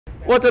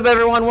What's up,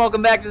 everyone?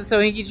 Welcome back to the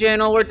Sohinki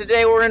channel, where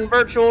today we're in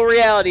virtual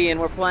reality and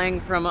we're playing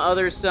from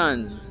other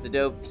suns. It's a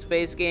dope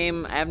space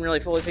game. I haven't really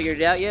fully figured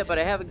it out yet, but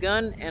I have a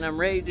gun and I'm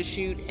ready to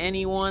shoot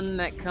anyone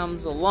that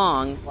comes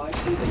along,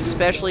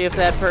 especially if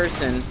that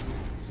person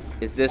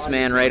is this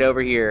man right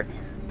over here.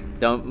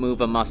 Don't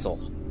move a muscle.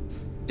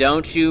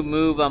 Don't you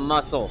move a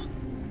muscle.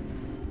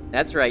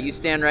 That's right, you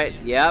stand right.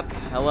 Yep.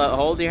 Hello.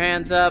 Hold your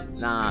hands up.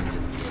 Nah, I'm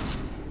just kidding.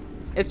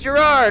 It's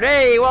Gerard.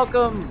 Hey,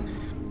 welcome.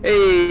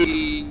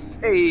 Hey.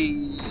 Hey.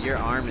 Your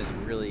arm is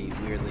really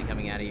weirdly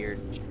coming out of your...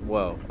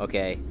 Whoa,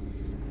 okay.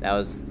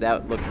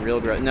 That looked real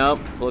gross. Nope,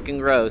 it's looking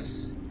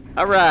gross.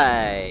 Alright.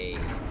 Hey,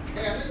 I'm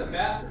in the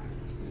bathroom.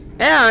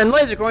 Yeah, and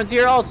Lasercorn's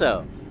here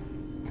also.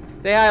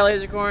 Say hi,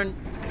 Lasercorn.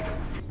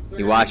 So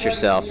You watch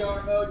yourself.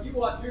 VR mode. You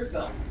watch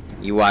yourself.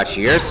 You watch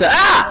yourself.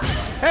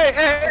 Ah!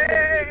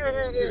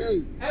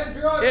 Hey. And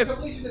Gerard, the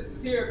completionist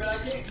is here, but I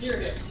can't hear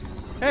him.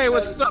 Hey,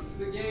 what's up?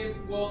 The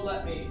game won't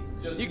let me.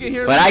 You can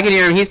hear me? But I can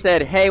hear him. He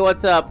said, hey,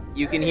 what's up?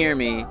 You can hear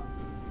me.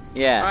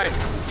 Yeah. Alright.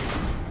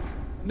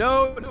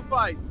 No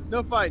fight.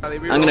 No fight.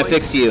 I'm gonna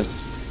fix you.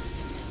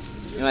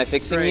 Am I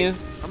fixing Great. you?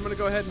 I'm gonna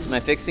go ahead and... Am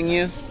I fixing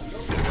you?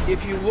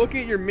 If you look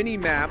at your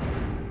mini-map,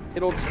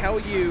 it'll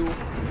tell you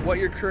what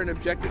your current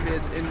objective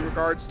is in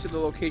regards to the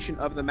location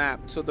of the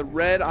map. So the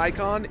red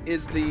icon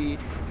is the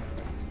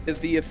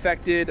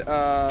affected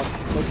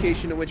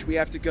location in which we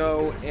have to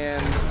go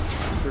and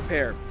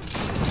repair.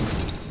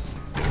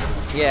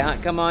 Yeah,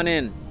 come on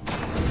in.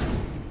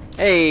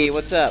 Hey,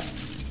 what's up?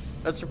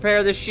 Let's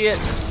repair this shit.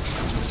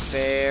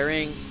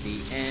 Repairing the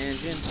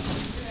engine.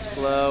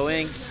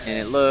 Flowing, and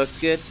it looks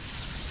good.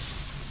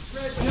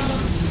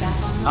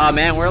 Oh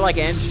man, we're like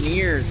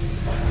engineers.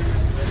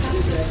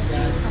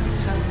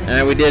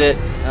 Alright, we did it.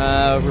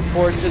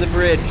 Report to the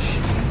bridge.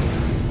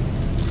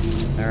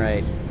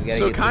 Alright, we gotta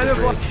So get kind to of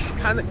the like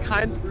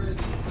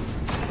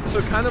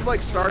bridge. kind of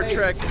like Star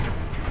Trek.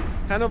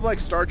 Kind of like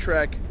Star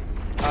Trek.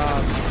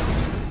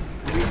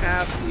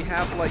 We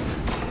have like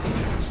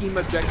team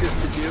objectives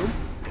to do,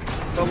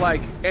 but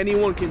like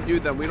anyone can do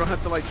them. We don't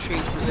have to like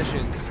change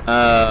positions.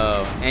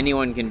 Oh,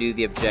 anyone can do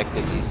the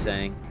objective, he's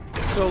saying.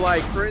 So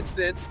like for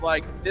instance,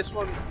 like this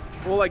one,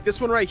 well, like this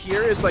one right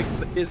here is like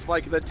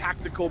the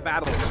tactical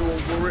battle. So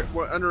when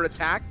we're under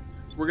attack,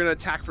 we're gonna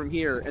attack from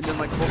here, and then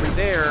like over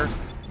there,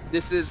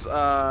 this is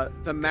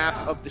the map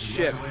of the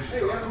ship. Hey,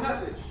 you have a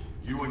message.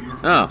 You and your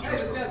Oh. crew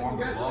just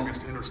performed the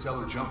longest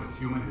interstellar jump in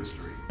human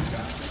history.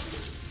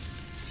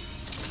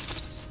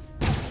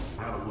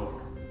 Have a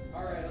look.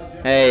 Alright, I'll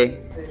jump Hey. to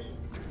the station.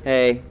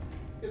 Hey,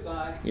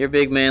 Goodbye. you're a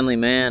big manly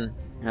man.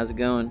 How's it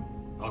going?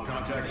 I'll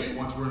contact you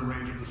once we're in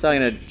range of the Talking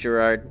to station.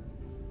 Gerard.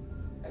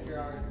 Hey,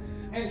 Gerard.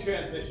 End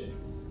transmission.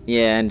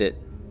 Yeah, end it.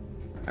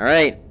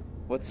 Alright,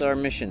 what's our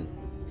mission?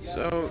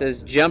 So It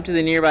says jump to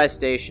the nearby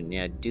station.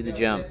 Yeah, do the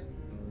jump.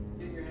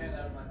 Get your hand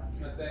out of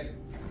my thing.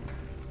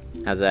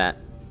 How's that?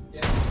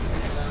 Yeah. Jump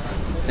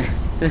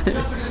into the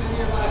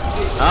nearby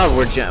station. Oh,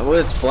 well,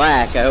 it's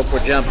black. I hope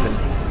we're jumping.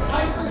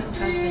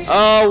 Transmission.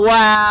 Oh,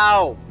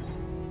 wow!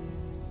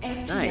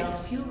 FTL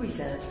Nice. fuel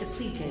reserves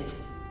depleted.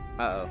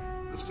 Uh-oh.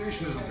 The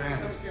station is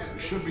abandoned. There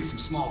should be some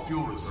small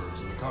fuel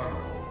reserves in the cargo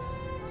hold.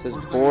 It says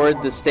First thing board you'll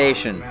want the is to find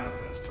station.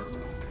 manifest terminal.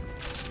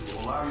 It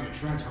will allow you to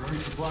transfer any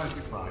supplies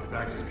you find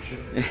back to your ship.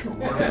 Or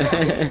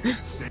wherever you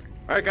stay.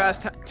 all right, guys,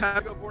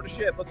 time to go board a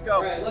ship. Let's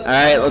go.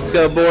 Alright, let's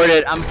go board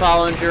it. I'm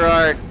following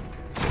Gerard.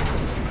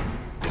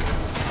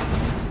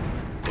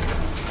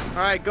 All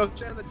right, go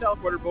stand the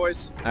teleporter,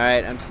 boys.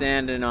 Alright, I'm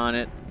standing on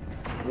it.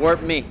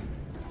 Warp me.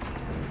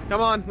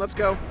 Come on, let's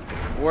go.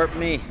 Warp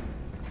me.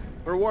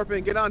 We're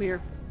warping. Get on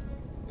here.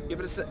 Give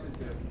it a sec.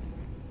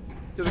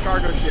 To the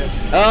cargo ship.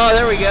 Oh,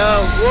 there we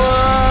go.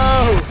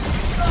 Whoa!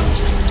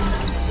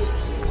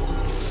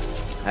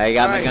 I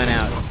got my Alright. gun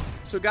out.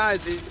 So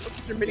guys, if you look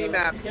at your mini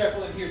map, Be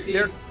careful in here,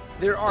 team.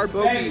 there are It's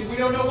abandoned. bogeys. We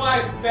don't know why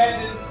it's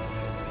abandoned.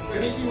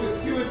 Sohinki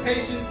was too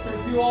impatient to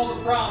do all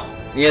the prompts.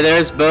 Yeah,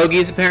 there's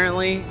bogeys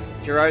apparently.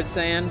 Gerard's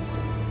saying.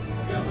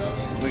 You got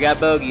bogeys? We got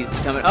bogeys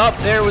coming. Oh,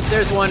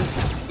 there's one.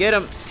 Get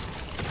him.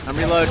 I'm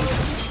reloading.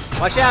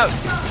 Watch out.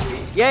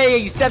 Yeah,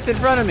 you stepped in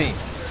front of me.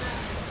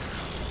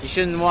 You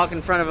shouldn't walk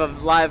in front of a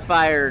live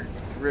fire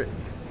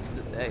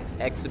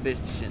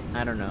exhibition.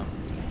 I don't know.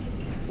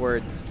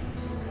 Words.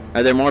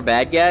 Are there more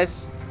bad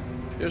guys?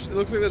 It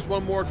looks like there's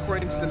one more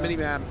according to the mini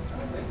map.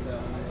 I think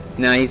so.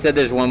 No, he said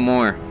there's one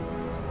more.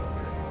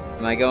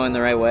 Am I going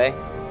the right way?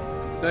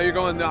 No, you're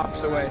going the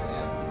opposite way.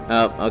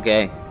 Oh,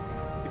 okay.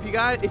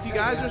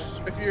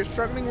 If you're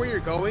struggling where you're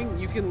going,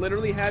 you can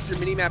literally have your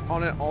mini map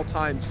on at all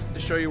times to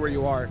show you where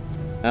you are.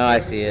 Oh, I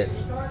see it.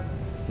 Key card?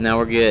 No,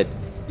 we're good.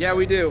 Yeah,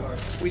 we do.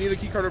 We need the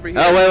key card over here.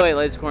 Oh, wait,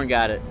 Lasercorn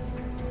got it.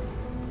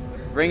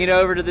 Bring it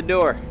over to the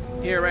door.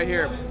 Here, right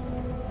here.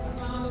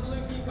 On the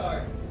blue key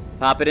card.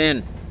 Pop it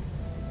in.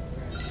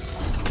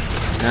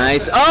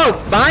 Nice. Oh,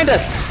 behind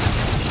us.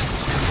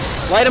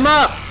 Light him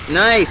up.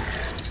 Nice.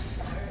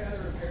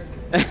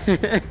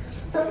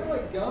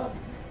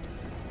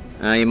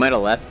 You might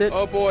have left it.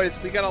 Oh boys,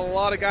 we got a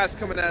lot of guys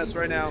coming at us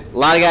right now. A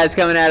lot of guys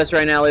coming at us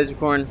right now,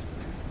 Lasercorn.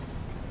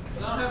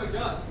 But I don't have a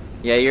gun.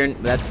 Yeah, you're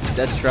in,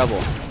 that's trouble.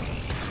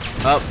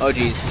 Oh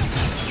geez.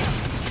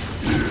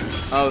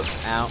 Oh,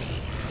 ow.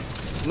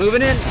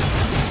 Moving in.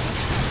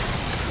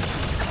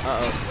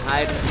 Uh-oh,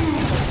 hide.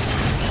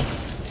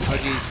 Oh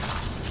jeez.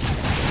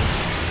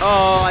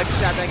 Oh, I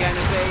shot that guy in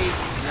the face.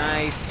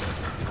 Nice.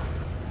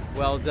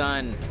 Well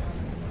done.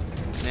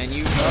 Man,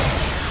 you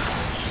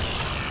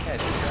had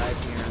to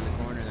drive me around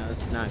the corner. That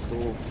was not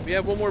cool. We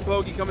have one more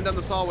bogey coming down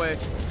this hallway.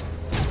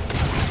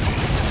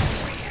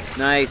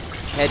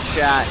 Nice.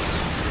 Headshot.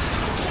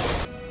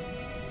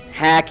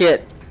 Hack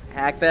it.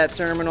 Hack that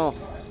terminal.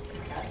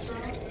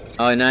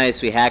 Oh,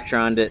 nice. We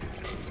hacktroned it.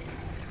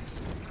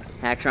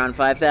 Hacktron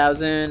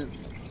 5000.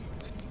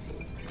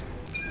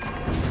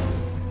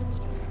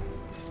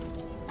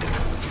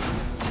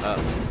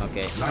 Oh,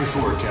 okay. Nice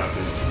work,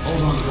 Captain.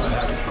 Hold on to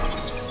that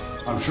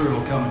Hackatron. I'm sure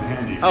it'll come in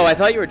handy. Oh, I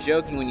thought you were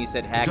joking when you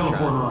said The hacktron.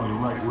 teleporter on your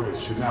right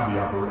wrist should now be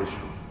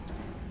operational.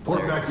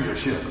 Port back to your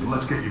ship and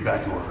let's get you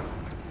back to Earth.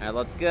 Alright,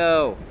 let's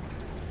go.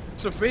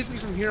 So basically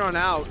from here on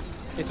out,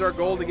 it's our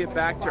goal to get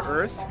back to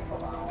Earth.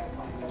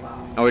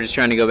 Oh, we're just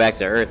trying to go back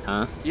to Earth,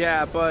 huh?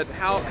 Yeah, but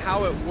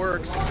how it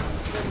works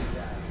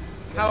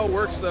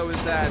though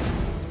is that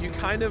you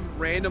kind of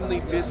randomly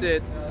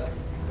visit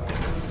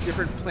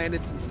different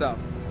planets and stuff.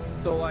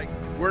 So like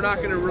we're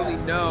not gonna really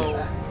know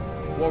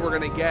what we're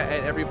gonna get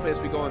at every place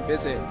we go and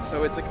visit.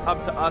 So it's like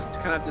up to us to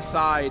kind of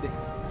decide,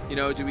 you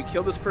know, do we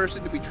kill this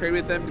person? Do we trade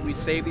with them? Do we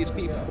save these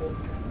people?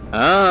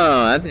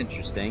 Oh, that's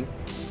interesting.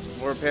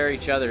 We'll repair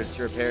each other. It's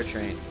a repair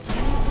train.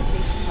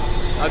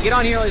 Oh, get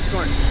on here, Laser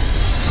Corn.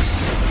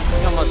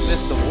 You almost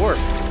missed the warp.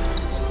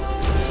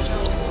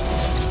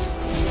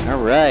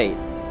 All right.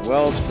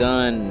 Well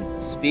done.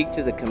 Speak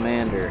to the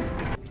commander. Hey,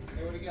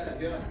 what are you guys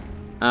doing?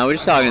 We're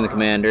just talking to the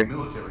commander.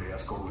 Military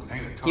escort with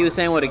painted He was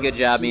saying what a good targets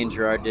job me and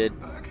Gerard did.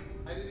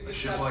 I did a A good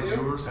ship job like too.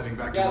 yours heading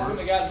back You to guys Earth.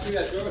 wouldn't have gotten through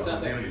that door without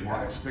Doesn't that. get any more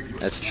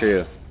conspicuous. That's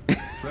true.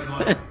 Tread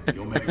lightly.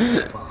 You'll make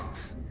it fine.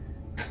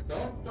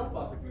 Don't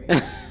fuck with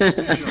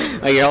me.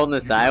 Oh, you're holding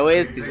it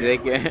sideways? Because they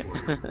can.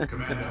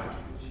 Command out.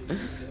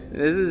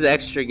 This is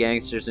extra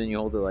gangsters when you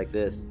hold it like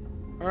this.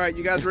 All right,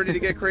 you guys ready to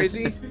get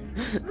crazy?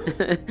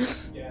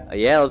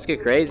 Yeah, let's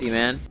get crazy,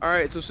 man. All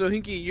right, so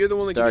Sohinki, you're the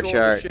one that Star controls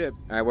chart. the ship.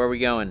 All right, where are we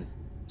going?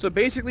 So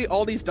basically,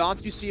 all these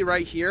dots you see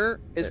right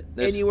here is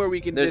anywhere we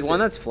can There's visit. one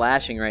that's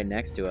flashing right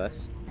next to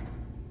us.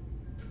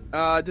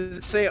 Does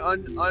it say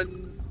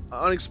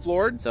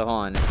unexplored? So hold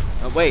on.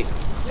 Oh wait,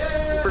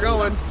 We're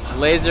going.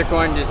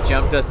 Lasercorn just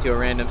jumped us to a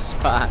random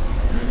spot.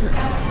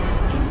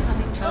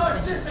 Incoming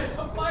transmission.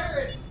 A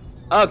pirate!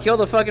 Oh, kill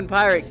the fucking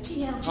pirate.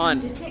 TL On.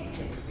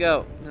 detected. Let's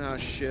go. Oh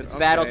shit. It's okay.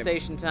 battle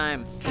station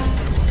time.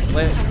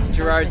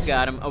 Gerard's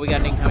got him. Oh, we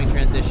got an incoming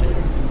transition.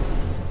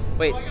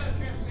 Wait. I got a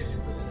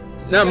transmission for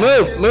this. No,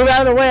 move! Move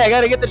out of the way. I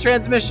gotta get the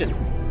transmission.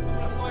 I'm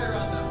gonna fire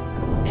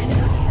on them. Enemy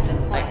has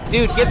acquired.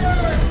 Dude,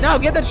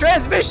 get the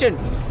transmission.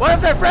 What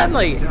if they're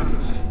friendly?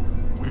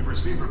 We've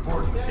received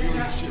reports that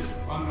alien ships of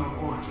unknown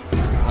origin.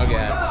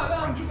 Okay.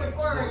 Oh, no, he's like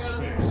firing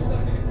on us.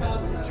 Stuck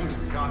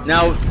in a contact.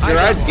 Now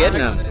Gerard's getting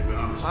him.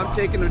 I'm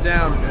taking him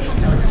down.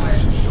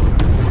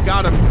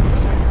 Got him.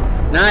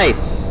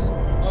 Nice.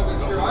 Oh, does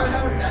Gerard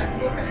have a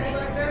tactical panel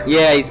back there?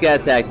 Yeah, he's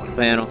got a tactical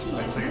panel. I'd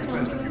say it's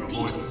best if you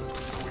avoid them.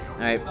 All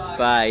right,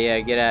 bye. Yeah,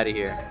 get out of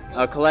here.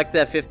 I'll collect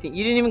that 15.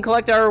 You didn't even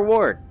collect our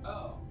reward. Oh.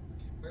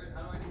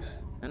 How do I do that?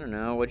 I don't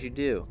know. What'd you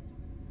do?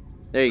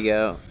 There you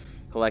go.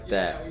 Collect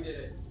Yeah, that. we did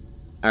it.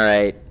 All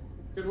right.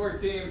 Good work,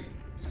 team.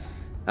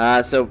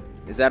 So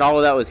is that all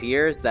that was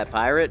here? Is that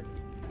pirate?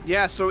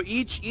 Yeah. So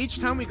each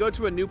time we go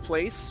to a new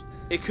place,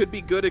 it could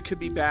be good, it could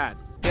be bad.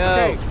 Go.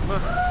 Okay.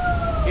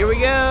 Here we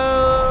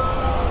go.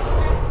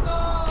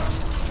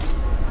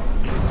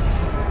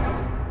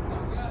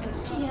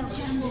 TL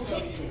jam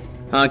detected.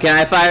 Can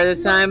I fire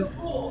this time?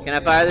 Can I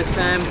fire this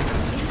time?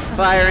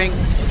 Firing.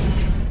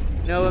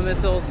 Nova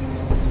missiles.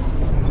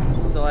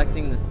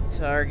 Selecting the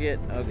target.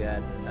 Oh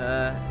god.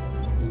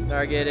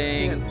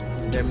 Targeting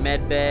their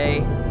med bay.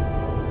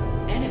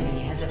 Enemy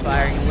has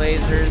Firing acquired.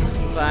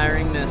 lasers.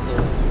 Firing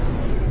missiles.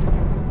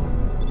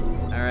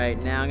 All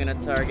right, now I'm gonna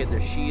target their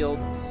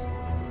shields.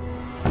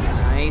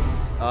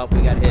 Nice. Oh,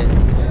 we got hit.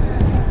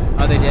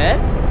 Are they dead?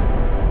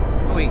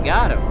 Oh, we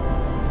got him.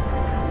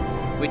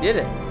 We did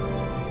it.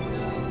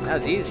 That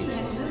was easy.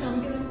 TL no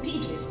longer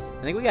impeded.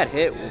 I think we got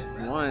hit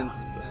once.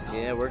 But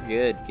yeah, we're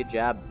good. Good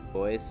job,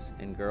 boys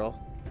and girl.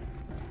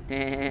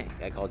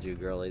 I called you a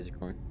girl,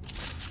 Lasercorn.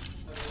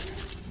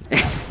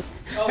 Hey.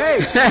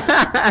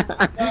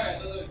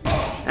 Alright, look.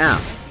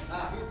 Ow.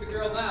 Ah, who's the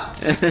girl now?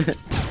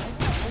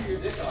 Take your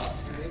dick off.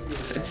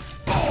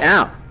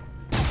 Ow.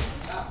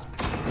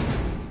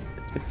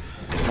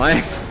 Why?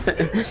 I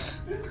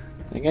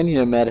think I need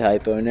a med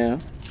hypo now.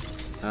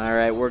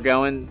 Alright, we're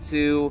going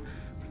to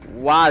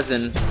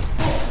Wazen.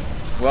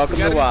 Welcome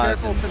We to gotta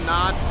be careful Wazen. to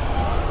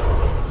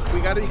not.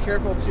 We gotta be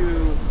careful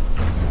to.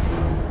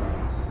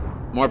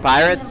 More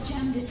pirates? TL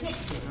jam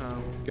detected.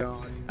 Oh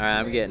god. Alright,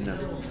 I'm getting them.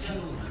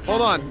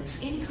 Hold on.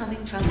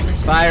 Incoming transmission.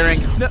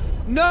 Firing. No.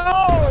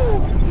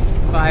 No.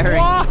 Firing.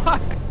 Why?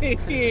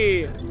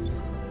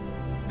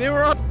 They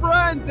were our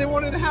friends. They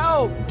wanted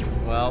help.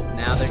 Well,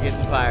 now they're getting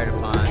fired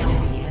upon.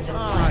 Enemy has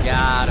acquired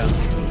Got him.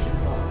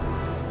 teleportation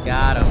lock.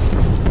 Got him.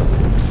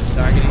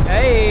 Targeting.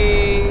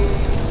 Hey!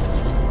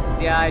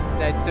 See how I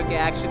took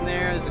action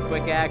there? It was a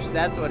quick action.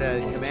 That's what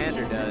a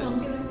commander No does.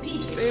 longer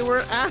impeded. They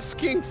were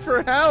asking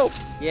for help.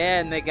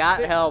 Yeah, and they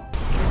got help.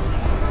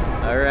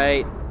 All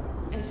right.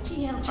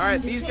 FTL All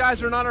right, chain these guys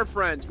detected. are not our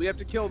friends. We have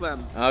to kill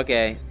them.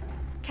 Okay.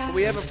 Captain,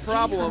 we have a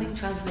problem. incoming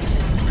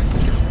transmission.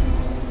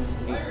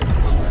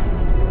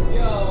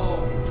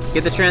 Yo.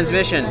 Get the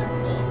transmission.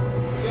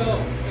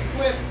 Yo.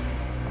 Equip.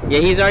 Yeah,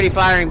 he's already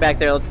firing back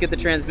there. Let's get the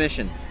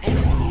transmission.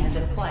 Enemy has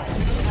acquired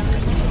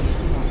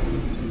teleportation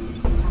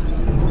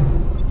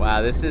lock.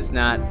 Wow, this is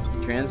not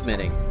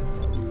transmitting.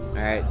 All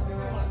right.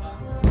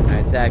 All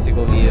right,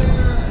 tactical view.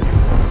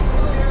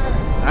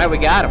 All right, we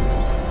got him.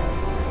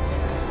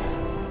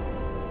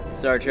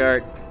 Star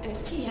chart.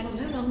 FTL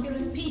no longer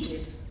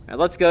impeded. All right,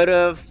 let's go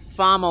to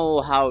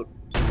Fomelhout.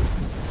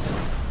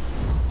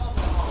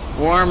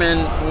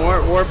 Warping.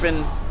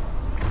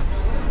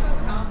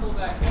 Console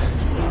back there.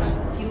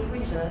 FTL fuel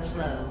reserves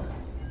low.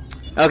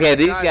 Okay,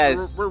 these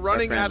guys. We're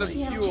running are out of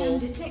friendly. FTL chain fuel.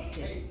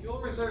 detected. Fuel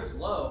reserve's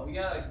low. We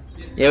gotta.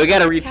 Yeah, we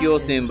gotta refuel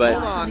Captain, soon, but.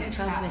 Hold on. incoming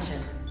transmission.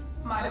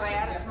 Mind if I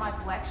add it to my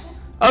collection?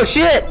 Oh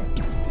shit!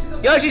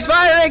 Yo, she's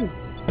firing!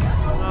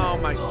 Oh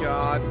my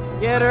god.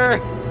 Get her!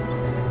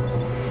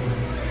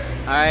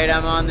 Alright,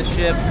 I'm on the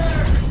ship.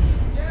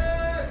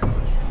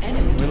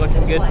 Enemy We're has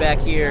looking good acquired back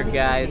here,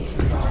 guys.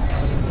 teleportation lock.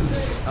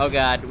 Oh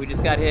god, we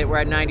just got hit. We're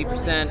at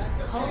 90%.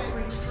 Hull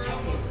breach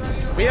detected.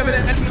 We have an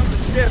enemy on the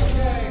ship.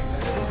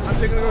 I'm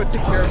gonna go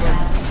take care of them.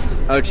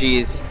 Oh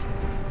jeez.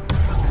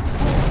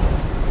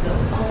 Low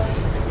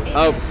oxygen levels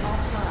Oh.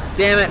 offline.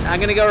 Damn it, I'm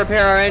gonna go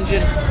repair our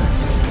engine.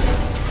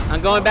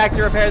 I'm going back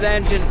to repair the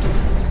engine.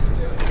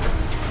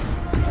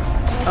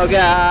 Oh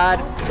god.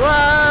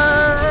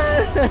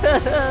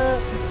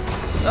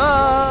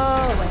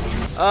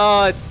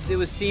 Oh, it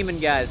was steaming,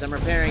 guys. I'm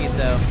repairing it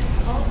though.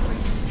 Hull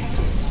breach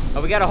detected.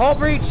 Oh, we got a hull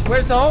breach.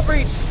 Where's the hull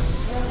breach?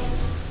 Warning.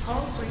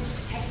 Hull breach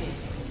detected.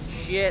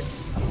 Shit.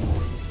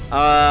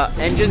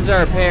 Engines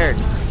are repaired.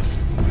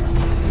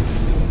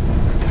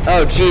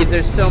 Oh, geez,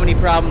 there's so many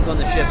problems on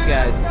the ship,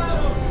 guys.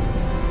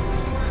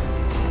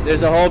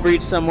 There's a hull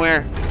breach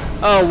somewhere.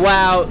 Oh,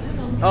 wow.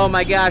 Oh,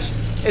 my gosh.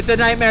 It's a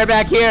nightmare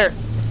back here.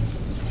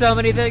 So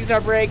many things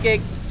are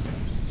breaking.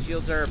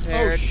 Shields are Oh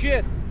repaired.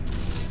 shit.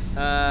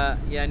 Yeah,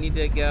 I need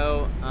to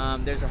go.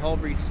 There's a hull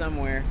breach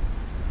somewhere.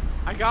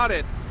 I got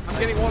it. I'm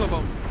getting one of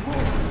them.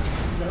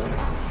 Low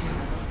oxygen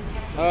levels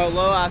detected. Oh,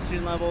 low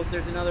oxygen levels.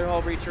 There's another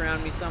hull breach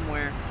around me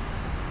somewhere.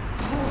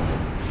 Low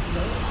oxygen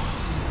levels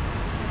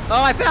detected.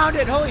 Oh, I found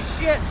it! Holy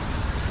shit!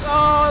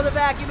 Oh, the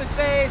vacuum of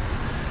space!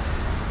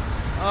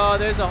 Oh,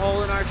 there's a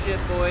hole in our ship,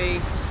 boy.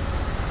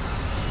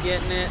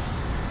 Getting it.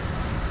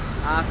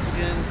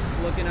 Oxygen,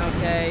 looking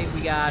okay.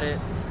 We got it.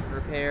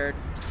 Repaired.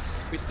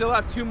 We still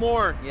have 2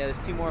 more. Yeah, there's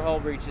 2 more hull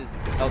breaches.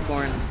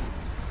 Elkhorn.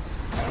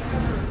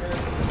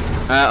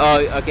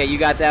 Oh, okay, you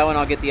got that one.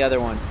 I'll get the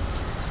other one.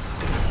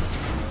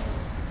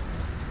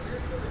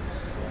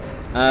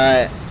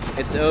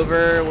 It's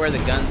over where the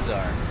guns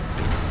are.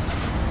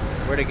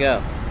 Where'd it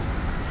go?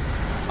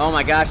 Oh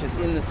my gosh, it's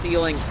in the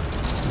ceiling.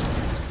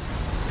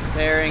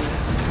 Repairing.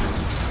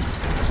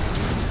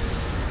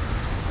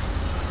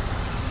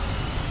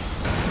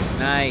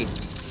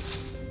 Nice.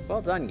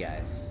 Well done,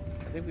 guys.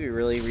 I think we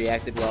really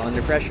reacted well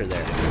under pressure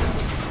there.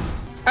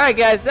 Alright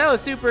guys, that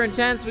was super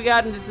intense. We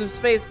got into some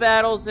space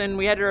battles and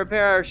we had to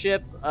repair our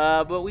ship,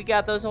 but we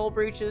got those hull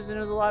breaches and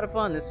it was a lot of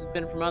fun. This has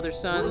been From Other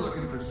Suns.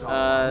 There's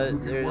a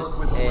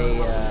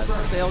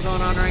sale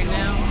going on right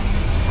now.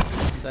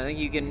 So I think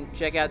you can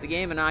check out the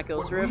game in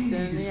Oculus Rift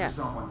and yeah,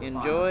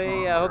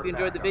 enjoy. I hope you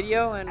enjoyed the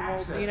video and we'll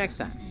see you next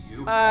time.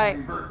 Bye.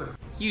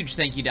 Huge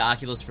thank you to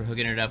Oculus for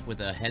hooking it up with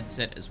a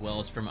headset as well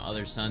as From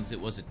Other Suns. It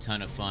was a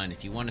ton of fun.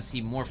 If you want to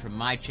see more from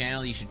my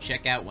channel, you should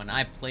check out when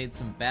I played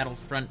some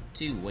Battlefront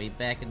 2 way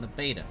back in the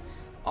beta.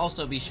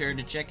 Also be sure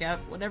to check out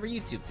whatever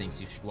YouTube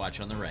thinks you should watch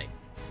on the right.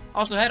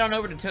 Also head on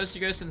over to Toaster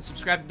Ghost and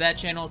subscribe to that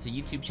channel. It's a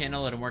YouTube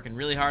channel that I'm working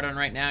really hard on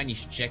right now and you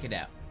should check it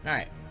out.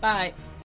 Alright, bye.